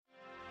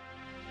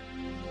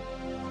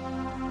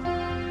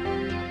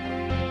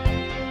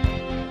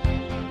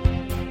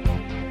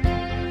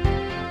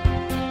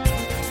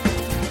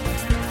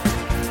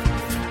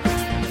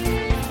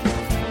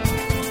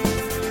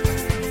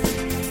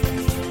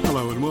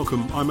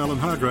welcome. I'm Alan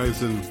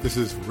Hargraves and this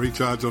is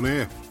Recharge on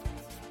Air.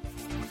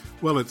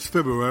 Well, it's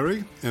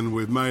February and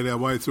we've made our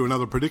way through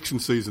another prediction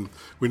season.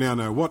 We now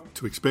know what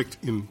to expect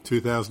in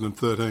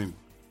 2013.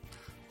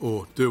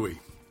 Or do we?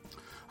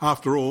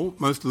 After all,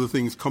 most of the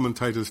things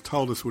commentators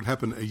told us would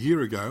happen a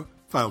year ago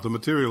failed to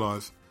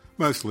materialise.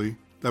 Mostly,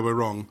 they were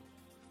wrong.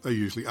 They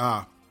usually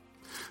are.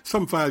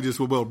 Some failures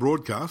were well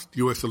broadcast.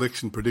 US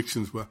election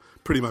predictions were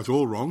pretty much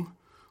all wrong.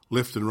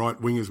 Left and right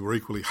wingers were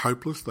equally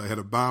hopeless. They had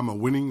Obama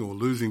winning or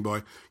losing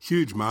by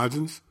huge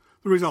margins.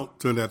 The result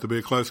turned out to be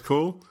a close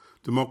call.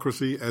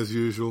 Democracy, as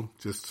usual,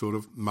 just sort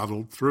of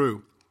muddled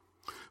through.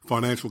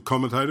 Financial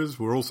commentators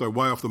were also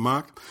way off the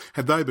mark.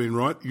 Had they been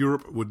right,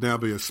 Europe would now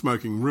be a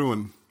smoking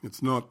ruin.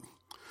 It's not.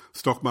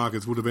 Stock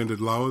markets would have ended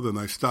lower than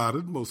they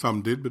started. Well,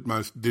 some did, but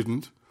most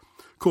didn't.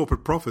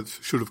 Corporate profits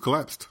should have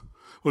collapsed.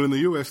 Well, in the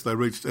US, they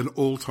reached an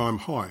all-time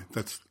high.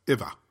 That's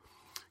ever.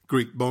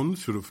 Greek bonds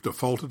should have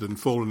defaulted and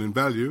fallen in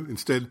value.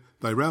 Instead,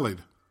 they rallied.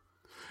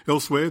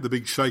 Elsewhere, the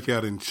big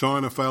shakeout in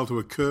China failed to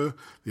occur.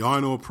 The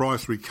iron ore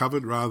price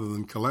recovered rather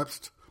than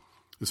collapsed.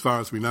 As far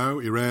as we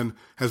know, Iran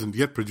hasn't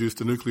yet produced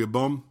a nuclear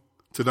bomb.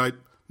 To date,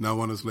 no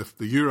one has left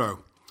the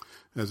euro.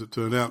 As it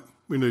turned out,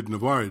 we needn't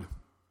have worried.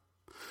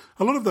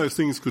 A lot of those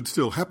things could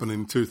still happen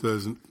in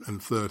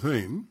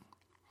 2013.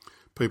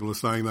 People are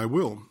saying they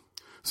will.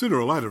 Sooner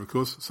or later, of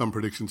course, some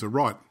predictions are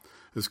right.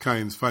 As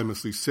Keynes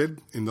famously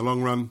said, in the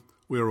long run,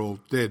 we're all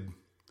dead.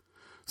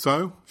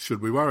 So,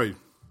 should we worry?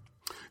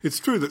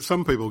 It's true that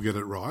some people get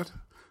it right,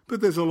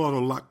 but there's a lot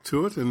of luck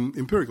to it, and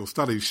empirical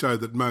studies show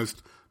that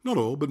most, not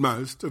all, but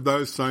most of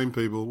those same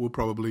people will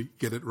probably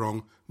get it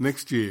wrong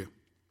next year.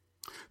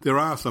 There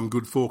are some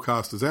good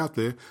forecasters out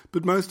there,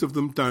 but most of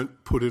them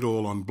don't put it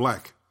all on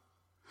black.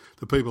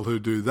 The people who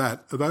do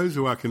that are those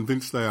who are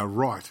convinced they are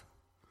right.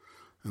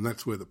 And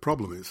that's where the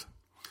problem is.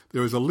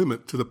 There is a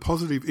limit to the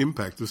positive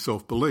impact of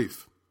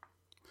self-belief.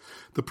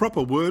 The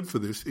proper word for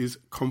this is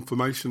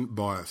confirmation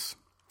bias.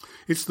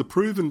 It's the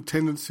proven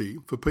tendency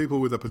for people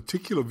with a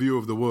particular view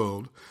of the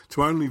world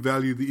to only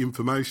value the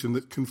information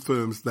that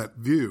confirms that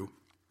view.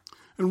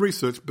 And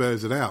research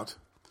bears it out.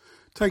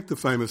 Take the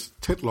famous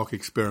Tetlock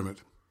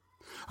experiment.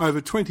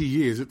 Over 20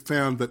 years it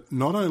found that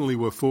not only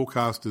were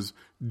forecasters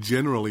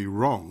generally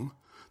wrong,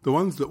 the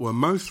ones that were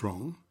most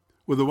wrong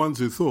were the ones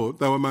who thought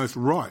they were most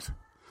right.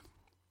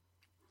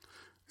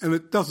 And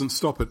it doesn't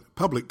stop at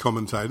public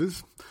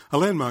commentators. A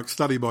landmark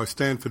study by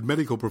Stanford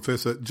medical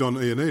professor John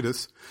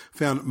Ioannidis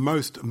found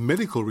most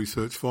medical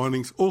research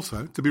findings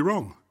also to be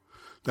wrong.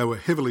 They were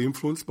heavily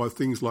influenced by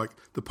things like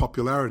the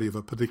popularity of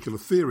a particular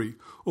theory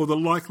or the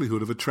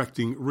likelihood of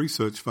attracting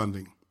research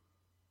funding.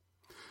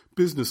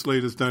 Business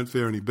leaders don't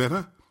fare any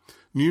better.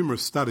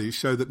 Numerous studies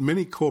show that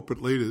many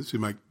corporate leaders who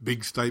make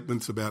big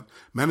statements about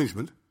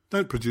management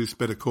don't produce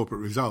better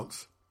corporate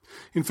results.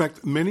 In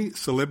fact, many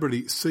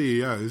celebrity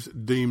CEOs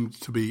deemed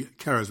to be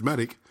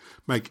charismatic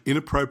make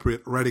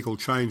inappropriate radical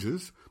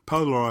changes,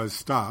 polarise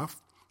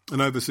staff,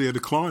 and oversee a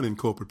decline in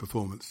corporate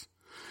performance.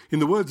 In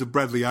the words of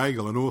Bradley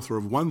Agel, an author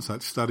of one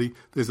such study,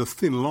 there's a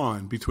thin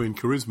line between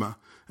charisma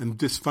and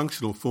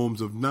dysfunctional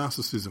forms of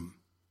narcissism.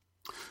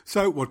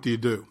 So what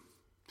do?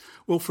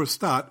 Well, for a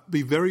start,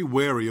 be very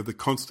wary of the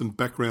constant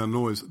background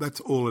noise.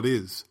 That's all it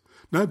is.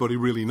 Nobody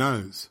really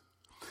knows.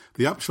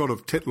 The upshot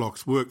of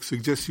Tetlock's work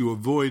suggests you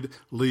avoid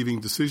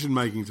leaving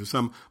decision-making to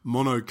some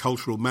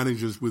monocultural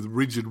managers with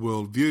rigid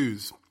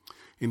worldviews.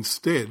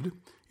 Instead,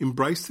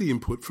 embrace the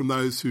input from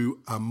those who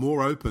are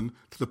more open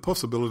to the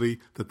possibility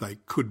that they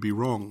could be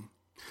wrong.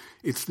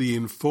 It's the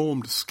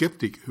informed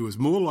skeptic who is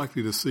more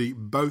likely to see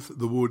both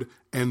the wood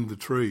and the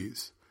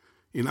trees.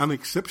 In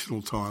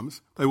unexceptional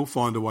times, they will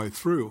find a way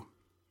through.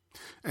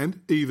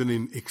 And even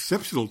in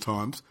exceptional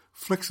times,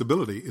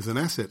 flexibility is an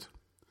asset.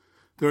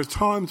 There are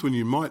times when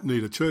you might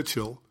need a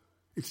Churchill.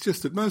 It's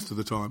just that most of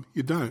the time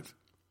you don't.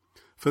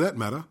 For that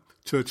matter,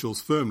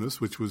 Churchill's firmness,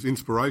 which was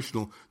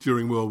inspirational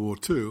during World War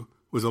II,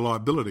 was a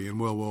liability in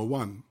World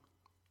War I.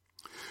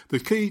 The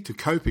key to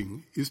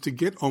coping is to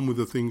get on with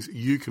the things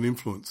you can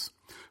influence,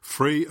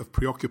 free of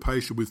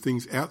preoccupation with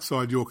things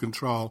outside your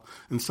control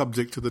and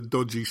subject to the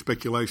dodgy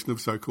speculation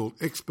of so-called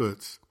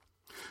experts.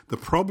 The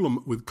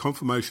problem with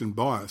confirmation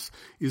bias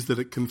is that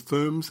it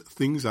confirms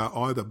things are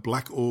either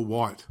black or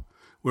white,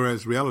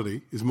 whereas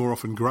reality is more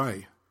often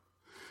grey.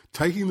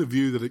 Taking the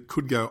view that it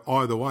could go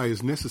either way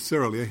is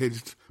necessarily a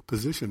hedged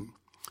position.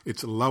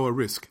 It's lower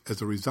risk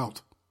as a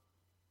result.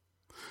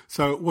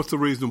 So what's a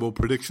reasonable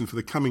prediction for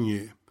the coming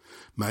year?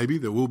 Maybe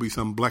there will be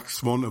some black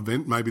swan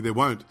event, maybe there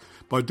won't.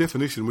 By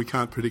definition, we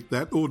can't predict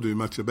that or do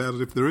much about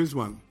it if there is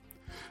one.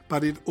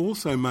 But it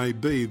also may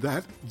be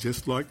that,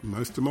 just like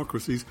most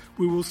democracies,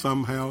 we will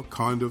somehow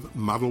kind of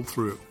muddle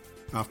through.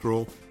 After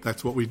all,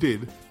 that's what we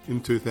did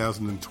in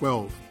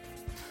 2012.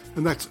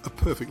 And that's a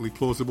perfectly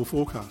plausible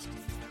forecast,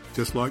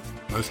 just like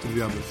most of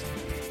the others.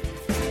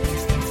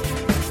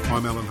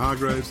 I'm Alan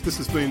Hargraves. This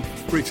has been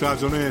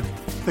Recharge on Air.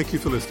 Thank you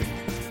for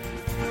listening.